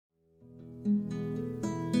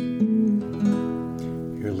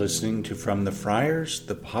listening to From the Friars,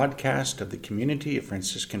 the podcast of the Community of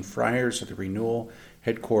Franciscan Friars of the Renewal,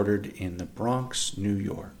 headquartered in the Bronx, New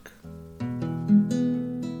York.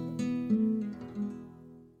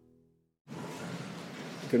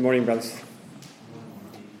 Good morning, brothers.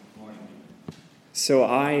 So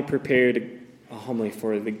I prepared a homily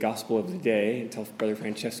for the Gospel of the day until Brother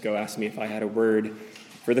Francesco asked me if I had a word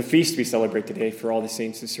for the feast we celebrate today for all the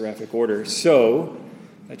saints of Seraphic Order. So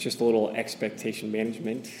that's just a little expectation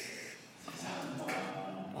management.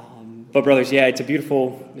 But brothers, yeah, it's a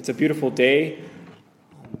beautiful day.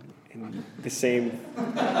 In the same,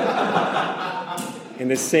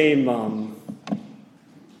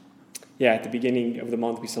 at the beginning of the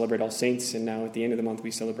month we celebrate All Saints, and now at the end of the month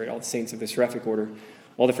we celebrate all the saints of the Seraphic Order,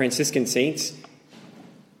 all the Franciscan saints.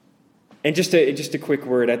 And just a quick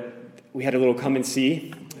word. We had a little come and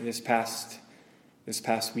see this past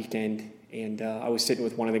weekend, and I was sitting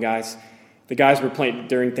with one of the guys. The guys were playing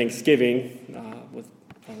during Thanksgiving with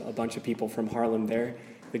a bunch of people from Harlem there.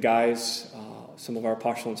 The guys, some of our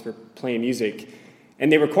postulants, were playing music, and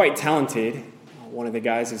they were quite talented. One of the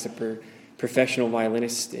guys is a professional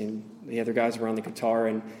violinist, and the other guys were on the guitar,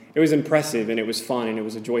 and it was impressive, and it was fun, and it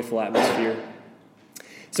was a joyful atmosphere.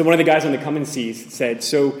 So one of the guys on the come and sees said,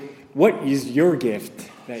 "So what is your gift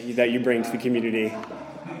that you bring to the community?"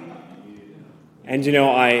 And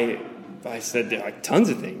I said, like, tons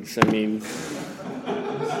of things. I mean,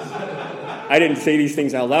 I didn't say these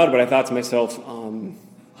things out loud, but I thought to myself,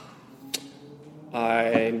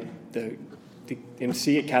 I'm the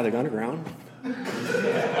MC at Catholic Underground.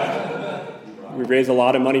 We raise a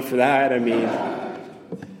lot of money for that. I mean,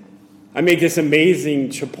 I make this amazing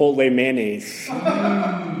Chipotle mayonnaise,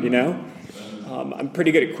 I'm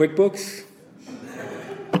pretty good at QuickBooks.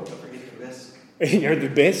 You're the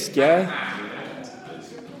bisque, yeah.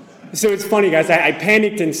 So it's funny, guys. I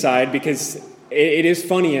panicked inside because it is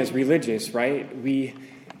funny as religious, right? And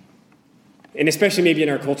especially maybe in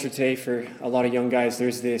our culture today, for a lot of young guys,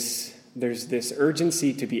 there's this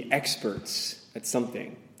urgency to be experts at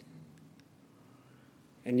something.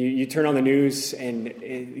 And you turn on the news, and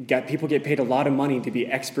people get paid a lot of money to be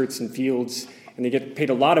experts in fields, and they get paid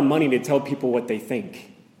a lot of money to tell people what they think.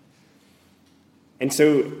 And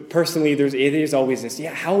so, personally, it is always this,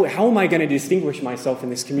 how am I going to distinguish myself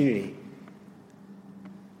in this community?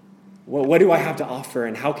 Well, what do I have to offer,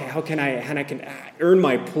 and how can I earn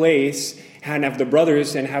my place, and have the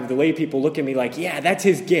brothers and have the lay people look at me like, yeah, that's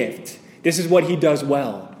his gift. This is what he does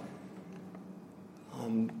well.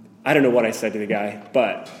 I don't know what I said to the guy,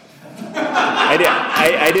 but I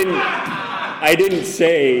didn't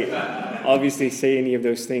say any of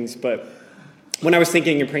those things, but when I was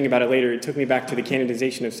thinking and praying about it later, it took me back to the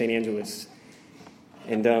canonization of St. Angelus.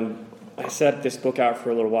 And I set this book out for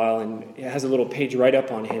a little while, and it has a little page right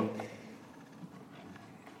up on him.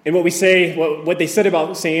 And what they said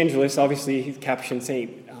about St. Angelus, obviously he's Capuchin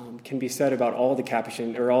saint, can be said about all the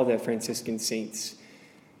Capuchin or all the Franciscan saints.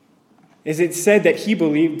 Is it said that he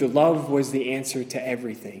believed the love was the answer to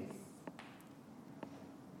everything.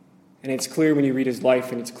 And it's clear when you read his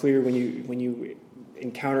life, and it's clear when you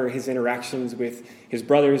encounter his interactions with his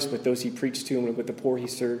brothers, with those he preached to, and with the poor he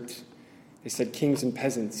served. They said kings and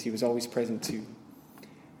peasants he was always present to.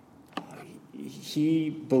 He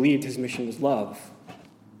believed his mission was love.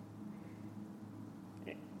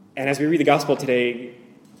 And as we read the gospel today,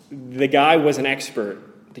 the guy was an expert.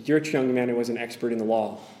 The rich young man was an expert in the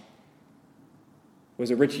law. Was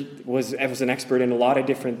an expert in a lot of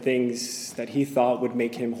different things that he thought would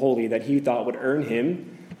make him holy, that he thought would earn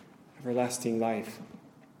him everlasting life.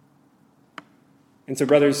 And so,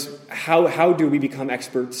 brothers, how do we become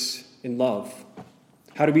experts in love?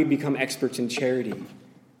 How do we become experts in charity?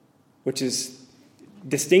 Which is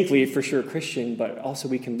distinctly, for sure, Christian, but also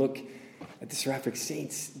we can look at the Seraphic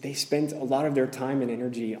Saints. They spend a lot of their time and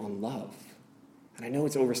energy on love. And I know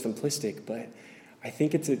it's oversimplistic, but I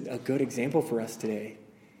think it's a good example for us today.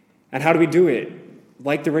 And how do we do it?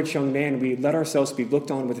 Like the rich young man, we let ourselves be looked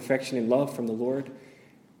on with affection and love from the Lord,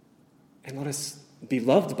 and let us be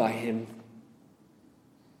loved by him.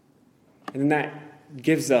 And then that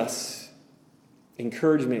gives us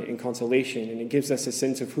encouragement and consolation, and it gives us a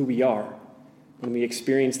sense of who we are when we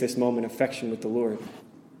experience this moment of affection with the Lord.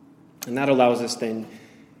 And that allows us then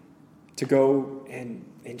to go and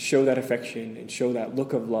show that affection and show that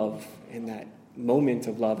look of love and that moment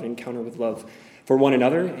of love and encounter with love for one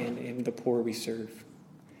another and the poor we serve.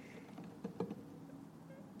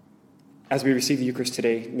 As we receive the Eucharist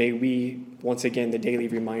today, may we, once again, the daily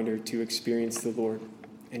reminder to experience the Lord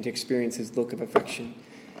and to experience his look of affection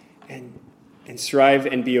and strive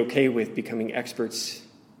and be okay with becoming experts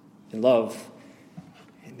in love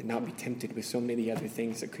and and not be tempted with so many other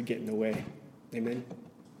things that could get in the way. Amen.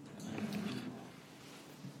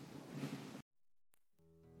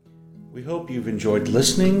 We hope you've enjoyed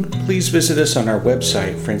listening. Please visit us on our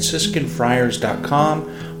website,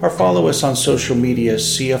 franciscanfriars.com, or follow us on social media,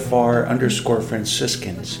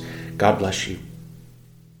 CFR_Franciscans. God bless you.